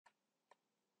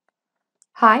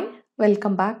Hi,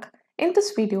 welcome back. In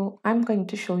this video, I'm going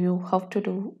to show you how to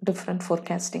do different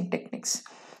forecasting techniques.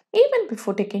 Even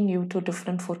before taking you to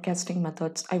different forecasting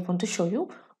methods, I want to show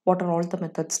you what are all the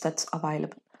methods that's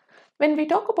available. When we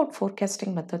talk about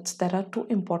forecasting methods, there are two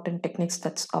important techniques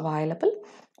that's available.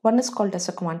 One is called as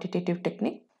a quantitative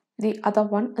technique. The other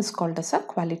one is called as a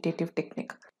qualitative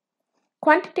technique.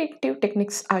 Quantitative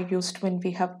techniques are used when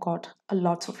we have got a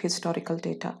lots of historical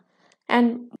data,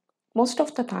 and most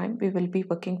of the time we will be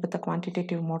working with the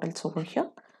quantitative models over here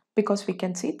because we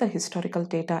can see the historical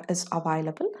data is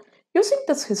available. Using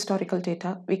this historical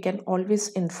data, we can always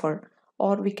infer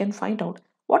or we can find out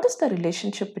what is the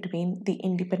relationship between the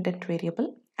independent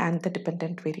variable and the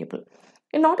dependent variable.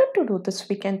 In order to do this,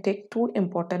 we can take two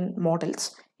important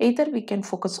models. Either we can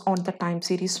focus on the time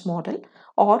series model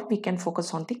or we can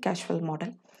focus on the casual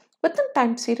model. Within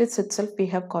time series itself, we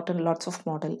have gotten lots of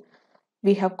model.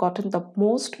 We have gotten the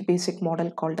most basic model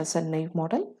called as a naive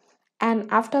model. And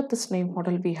after this naive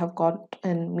model, we have got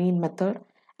a mean method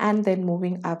and then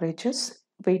moving averages,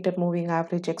 weighted moving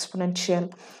average,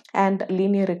 exponential, and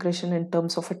linear regression in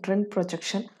terms of a trend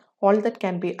projection. All that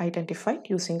can be identified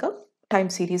using a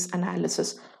time series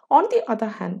analysis. On the other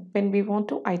hand, when we want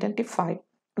to identify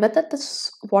whether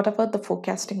this whatever the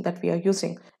forecasting that we are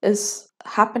using is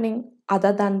happening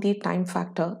other than the time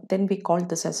factor, then we call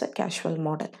this as a casual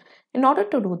model. In order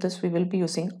to do this, we will be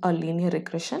using a linear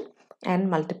regression and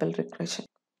multiple regression.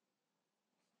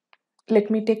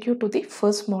 Let me take you to the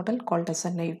first model called as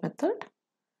a naive method.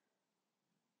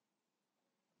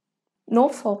 No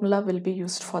formula will be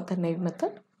used for the naive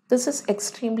method. This is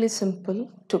extremely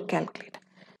simple to calculate.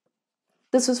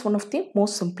 This is one of the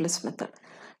most simplest method.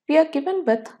 We are given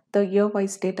with the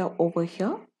year-wise data over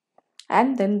here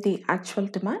and then the actual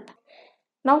demand.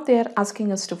 Now they are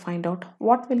asking us to find out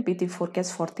what will be the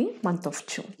forecast for the month of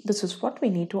June. This is what we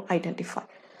need to identify.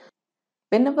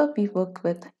 Whenever we work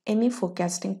with any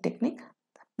forecasting technique,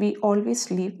 we always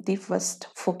leave the first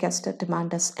forecasted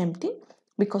demand as empty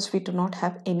because we do not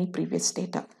have any previous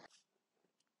data.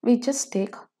 We just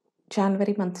take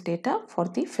January month data for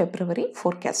the February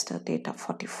forecasted data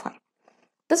 45.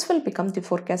 This will become the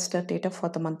forecasted data for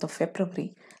the month of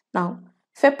February. Now,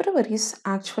 February's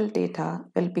actual data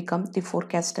will become the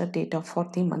forecasted data for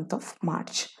the month of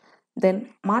March. Then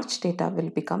March data will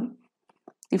become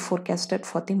the forecasted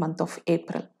for the month of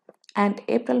April. And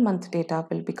April month data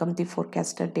will become the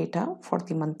forecasted data for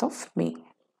the month of May.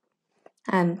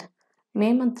 And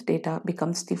May month data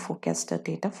becomes the forecasted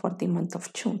data for the month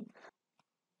of June.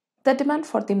 The demand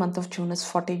for the month of June is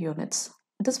 40 units.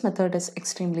 This method is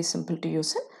extremely simple to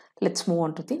use. Let's move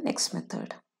on to the next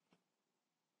method.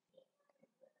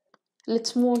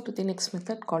 Let's move on to the next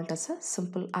method called as a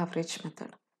simple average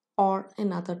method, or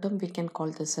in other term we can call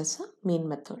this as a mean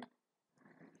method.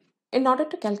 In order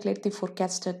to calculate the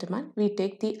forecasted demand, we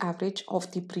take the average of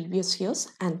the previous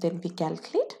years and then we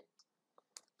calculate.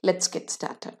 Let's get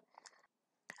started.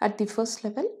 At the first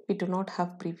level, we do not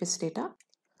have previous data,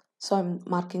 so I'm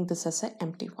marking this as an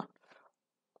empty one.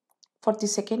 For the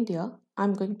second year,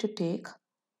 I'm going to take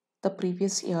the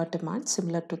previous year demand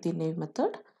similar to the naive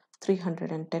method,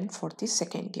 310 for the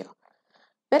second year.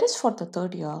 Whereas for the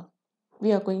third year,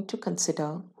 we are going to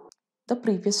consider the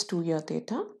previous 2-year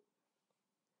data.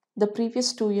 The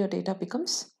previous 2-year data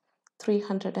becomes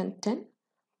 310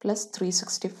 plus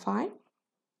 365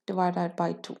 divided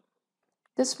by 2.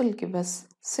 This will give us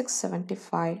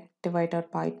 675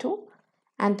 divided by 2,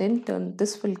 and in turn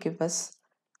this will give us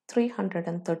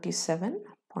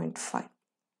 337.5.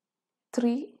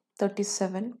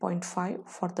 337.5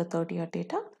 for the third year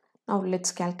data. Now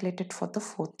let's calculate it for the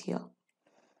fourth year.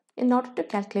 In order to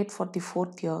calculate for the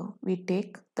fourth year, we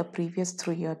take the previous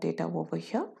 3-year data over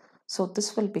here. So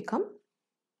this will become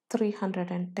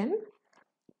 310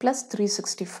 plus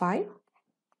 365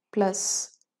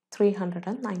 plus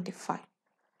 395.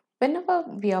 Whenever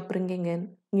we are bringing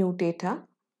in new data,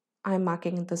 I am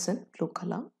marking this in blue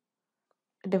color,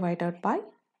 divided by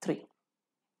 3.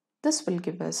 This will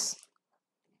give us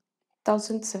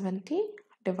 1070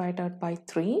 divided by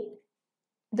 3.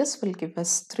 This will give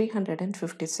us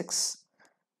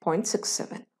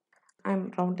 356.67. I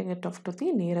am rounding it off to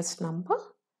the nearest number,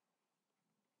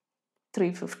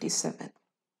 357.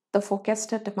 The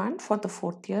forecasted demand for the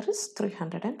fourth year is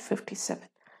 357.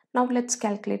 Now let's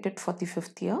calculate it for the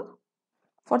fifth year.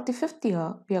 For the fifth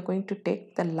year, we are going to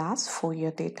take the last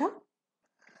 4-year data.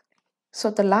 So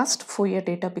the last 4-year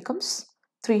data becomes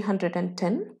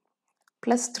 310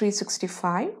 plus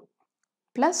 365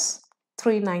 plus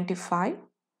 395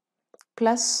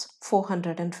 plus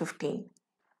 415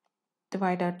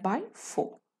 divided by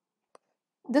 4.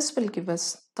 This will give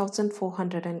us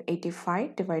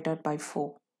 1485 divided by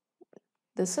 4.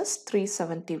 This is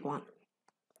 371.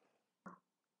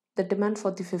 The demand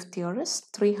for the 5th year is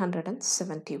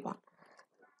 371.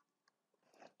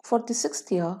 For the 6th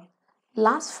year,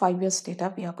 last 5 years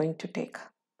data we are going to take.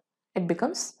 It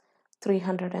becomes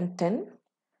 310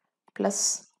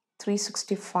 plus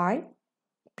 365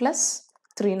 plus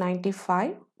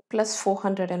 395 plus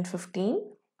 415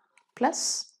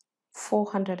 plus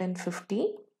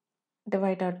 450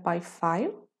 divided by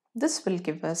 5. This will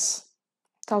give us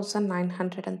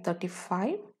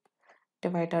 1935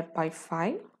 divided by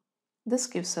 5. This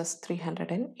gives us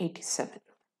 387.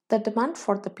 The demand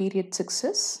for the period 6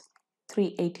 is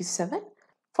 387.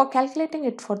 For calculating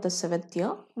it for the 7th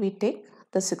year, we take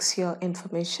the 6-year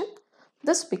information.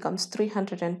 This becomes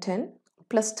 310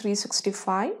 plus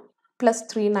 365 plus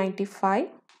 395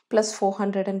 plus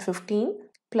 415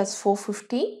 plus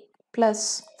 450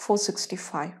 plus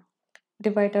 465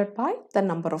 divided by the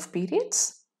number of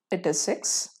periods. It is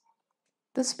 6.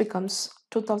 This becomes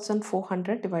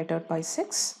 2400 divided by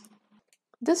 6.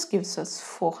 This gives us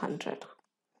 400.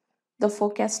 The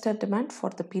forecasted demand for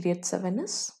the period 7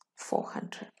 is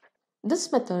 400.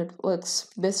 This method works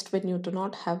best when you do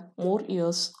not have more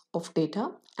years of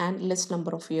data and less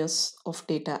number of years of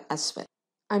data as well.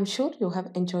 I'm sure you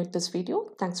have enjoyed this video.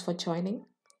 Thanks for joining.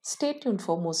 Stay tuned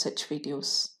for more such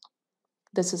videos.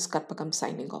 This is Karpakam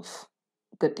signing off.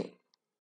 Good day.